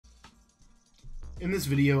In this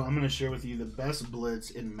video, I'm going to share with you the best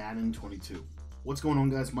blitz in Madden 22. What's going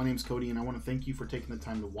on, guys? My name's Cody, and I want to thank you for taking the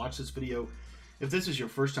time to watch this video. If this is your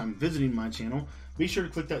first time visiting my channel, be sure to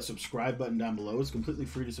click that subscribe button down below. It's completely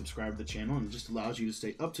free to subscribe to the channel, and it just allows you to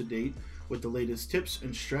stay up to date with the latest tips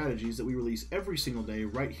and strategies that we release every single day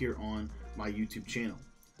right here on my YouTube channel.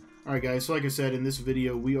 Alright guys, so like I said, in this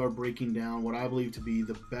video we are breaking down what I believe to be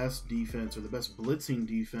the best defense or the best blitzing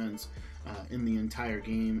defense in the entire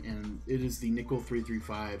game, and it is the nickel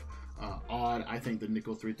 335 odd. I think the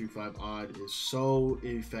nickel 335 odd is so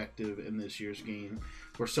effective in this year's game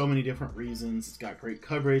for so many different reasons. It's got great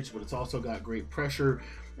coverage, but it's also got great pressure,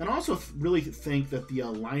 and I also really think that the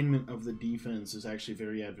alignment of the defense is actually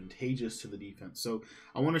very advantageous to the defense. So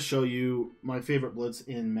I want to show you my favorite blitz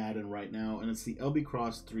in Madden right now, and it's the LB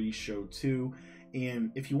Cross 3 Show 2.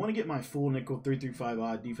 And if you want to get my full nickel 335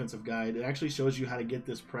 odd defensive guide, it actually shows you how to get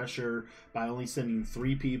this pressure by only sending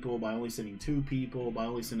 3 people, by only sending 2 people, by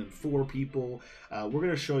only sending 4 people. We're going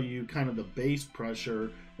to show you kind of the base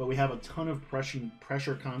pressure, but we have a ton of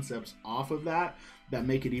pressure concepts off of that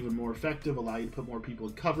make it even more effective, allow you to put more people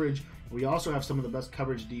in coverage. We also have some of the best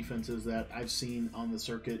coverage defenses that I've seen on the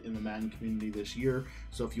circuit in the Madden community this year.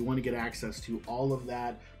 So if you want to get access to all of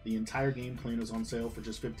that, the entire game plan is on sale for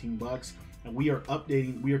just 15 bucks. And we are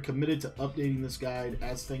committed to updating this guide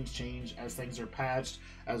as things change, as things are patched,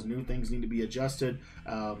 as new things need to be adjusted.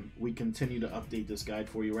 We continue to update this guide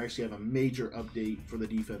for you. We actually have a major update for the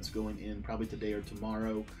defense going in probably today or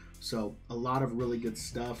tomorrow. So a lot of really good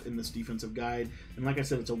stuff in this defensive guide. And like I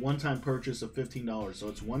said, it's a one-time purchase of $15. So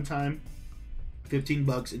it's one time, 15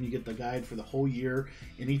 bucks, and you get the guide for the whole year.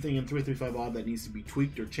 Anything in 335 odd that needs to be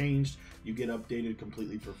tweaked or changed, you get updated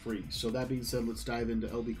completely for free. So that being said, let's dive into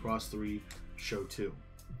LB Cross 3 Show 2.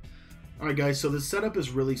 Alright guys, so the setup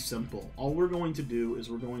is really simple. All we're going to do is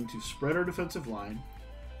we're going to spread our defensive line,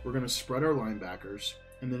 we're going to spread our linebackers,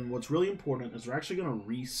 and then what's really important is we're actually going to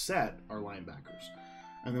reset our linebackers.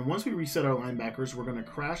 And then once we reset our linebackers, we're going to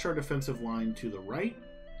crash our defensive line to the right.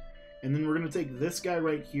 And then we're going to take this guy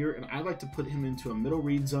right here, and I like to put him into a middle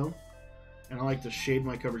read zone. And I like to shade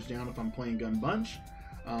my coverage down if I'm playing gun bunch.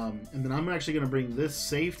 And then I'm actually going to bring this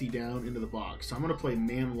safety down into the box. So I'm going to play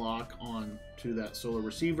man lock on to that solo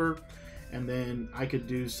receiver. And then I could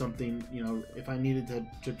do something, you know, if I needed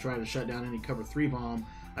to try to shut down any cover 3 bomb,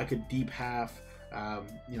 I could deep half.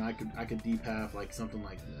 You know, I could deep half like something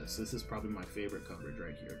like this. This is probably my favorite coverage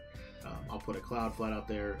right here. I'll put a cloud flat out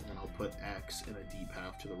there, and then I'll put X in a deep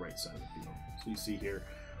half to the right side of the field. So you see here,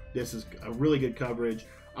 this is a really good coverage.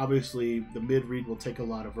 Obviously, the mid read will take a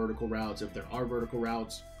lot of vertical routes if there are vertical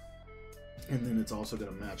routes, and then it's also going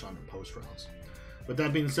to match onto post routes. But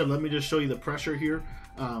that being said, let me just show you the pressure here.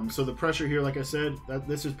 So the pressure here, like I said,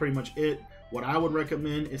 this is pretty much it. What I would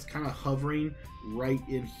recommend is kind of hovering right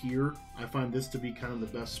in here. I find this to be kind of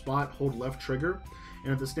the best spot. Hold left trigger,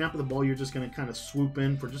 and at the snap of the ball, you're just going to kind of swoop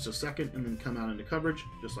in for just a second and then come out into coverage,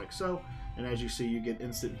 just like so. And as you see, you get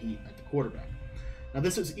instant heat at the quarterback. Now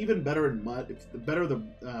this is even better in MUT. The better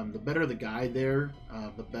the guide there,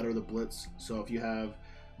 the better the blitz. So if you have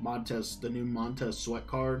Montez, the new Montez sweat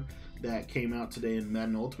card that came out today in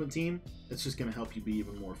Madden Ultimate Team, it's just going to help you be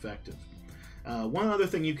even more effective. One other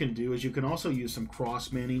thing you can do is you can also use some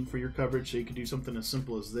cross manning for your coverage. So you can do something as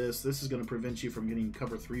simple as this. This is going to prevent you from getting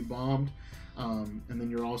cover 3 bombed, and then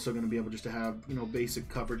you're also going to be able just to have, you know, basic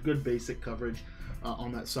coverage, good basic coverage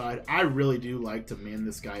on that side. I really do like to man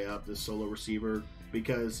this guy up, this solo receiver,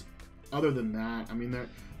 because other than that, I mean,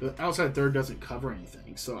 the outside third doesn't cover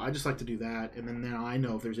anything. So I just like to do that, and then now I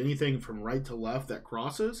know if there's anything from right to left that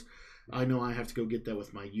crosses, I know I have to go get that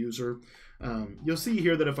with my user. You'll see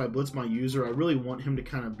here that if I blitz my user, I really want him to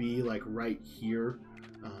kind of be like right here.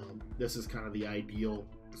 This is kind of the ideal.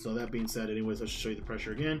 So that being said, anyways, let's show you the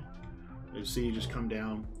pressure again. As you see, you just come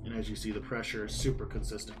down, and as you see, the pressure is super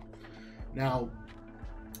consistent. Now,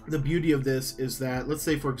 the beauty of this is that, let's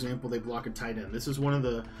say, for example, they block a tight end. This is one of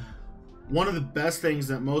the best things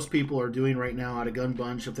that most people are doing right now out of gun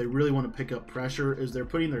bunch, if they really want to pick up pressure, is they're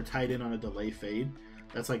putting their tight end on a delay fade.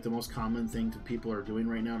 That's like the most common thing that people are doing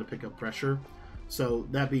right now to pick up pressure. So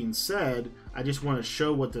that being said, I just want to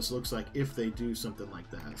show what this looks like if they do something like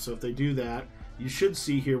that. So if they do that, you should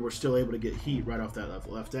see here we're still able to get heat right off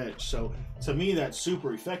that left edge. So to me, that's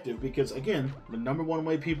super effective because, again, the #1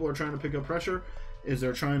 way people are trying to pick up pressure is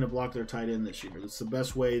they're trying to block their tight end this year. It's the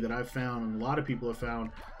best way that I've found, and a lot of people have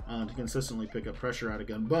found, to consistently pick up pressure out of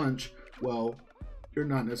gun bunch. Well, you're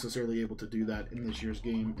not necessarily able to do that in this year's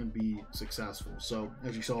game and be successful. So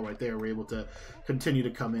as you saw right there, we're able to continue to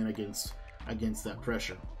come in against that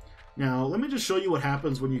pressure. Now, let me just show you what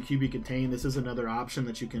happens when you QB contain. This is another option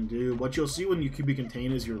that you can do. What you'll see when you QB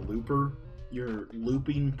contain is your looper your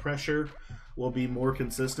looping pressure will be more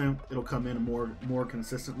consistent. It'll come in more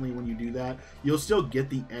consistently when you do that. You'll still get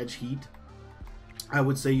the edge heat. I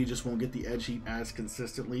would say you just won't get the edge heat as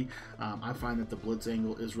consistently. I find that the blitz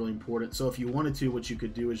angle is really important. So if you wanted to, what you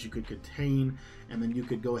could do is you could contain, and then you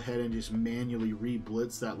could go ahead and just manually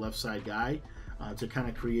re-blitz that left side guy to kind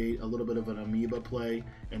of create a little bit of an amoeba play.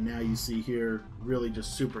 And now you see here really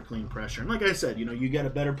just super clean pressure. And like I said, you know, you get a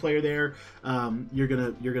better player there, you're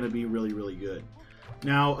gonna be really, really good.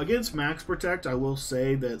 Now, against Max Protect, I will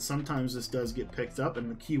say that sometimes this does get picked up, and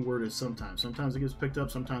the key word is sometimes. Sometimes it gets picked up,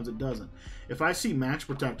 sometimes it doesn't. If I see Max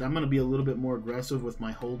Protect, I'm going to be a little bit more aggressive with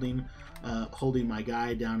my holding my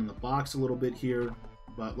guy down in the box a little bit here.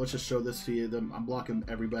 But let's just show this to you. I'm blocking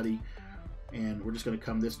everybody, and we're just going to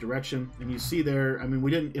come this direction. And you see there, I mean, we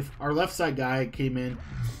didn't. If our left side guy came in,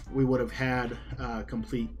 we would have had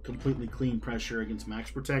completely clean pressure against Max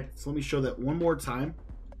Protect. So let me show that one more time.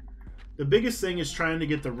 The biggest thing is trying to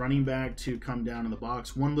get the running back to come down in the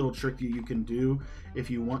box. One little trick that you can do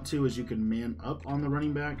if you want to is you can man up on the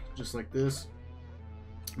running back, just like this.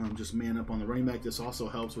 Just man up on the running back. This also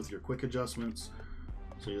helps with your quick adjustments.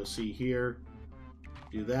 So you'll see here,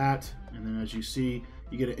 do that. And then as you see,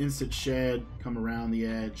 you get an instant shed, come around the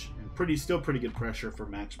edge, and still pretty good pressure for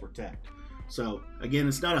Max Protect. So again,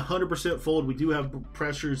 it's not 100% fold. We do have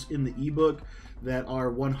pressures in the ebook that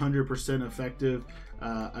are 100% effective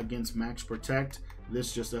against Max Protect.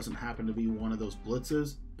 This just doesn't happen to be one of those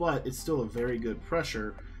blitzes, but it's still a very good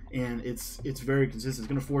pressure, and it's very consistent. It's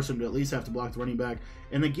going to force him to at least have to block the running back.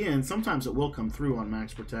 And again, sometimes it will come through on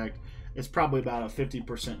Max Protect. It's probably about a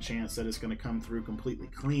 50% chance that it's going to come through completely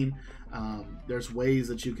clean. There's ways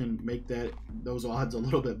that you can make those odds a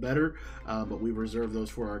little bit better, but we reserve those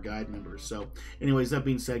for our guide members. So anyways, that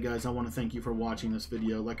being said, guys, I want to thank you for watching this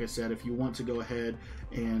video. Like I said, if you want to go ahead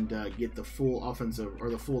and get the full offensive or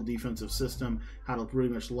the full defensive system, how to pretty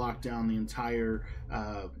much lock down the entire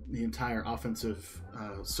offensive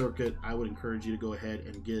circuit, I would encourage you to go ahead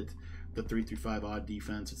and get the 3-5 odd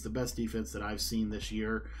defense. It's the best defense that I've seen this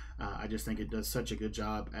year. I just think it does such a good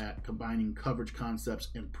job at combining coverage concepts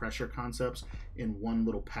and pressure concepts in one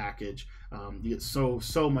little package. You get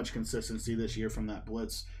so much consistency this year from that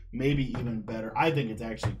blitz, maybe even better. I think it's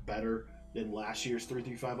actually better than last year's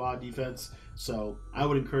 3-5 odd defense. So I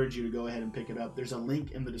would encourage you to go ahead and pick it up. There's a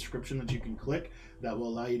link in the description that you can click that will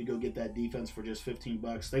allow you to go get that defense for just 15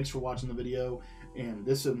 bucks. Thanks for watching the video, and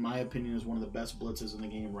this, in my opinion, is one of the best blitzes in the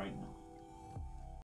game right now.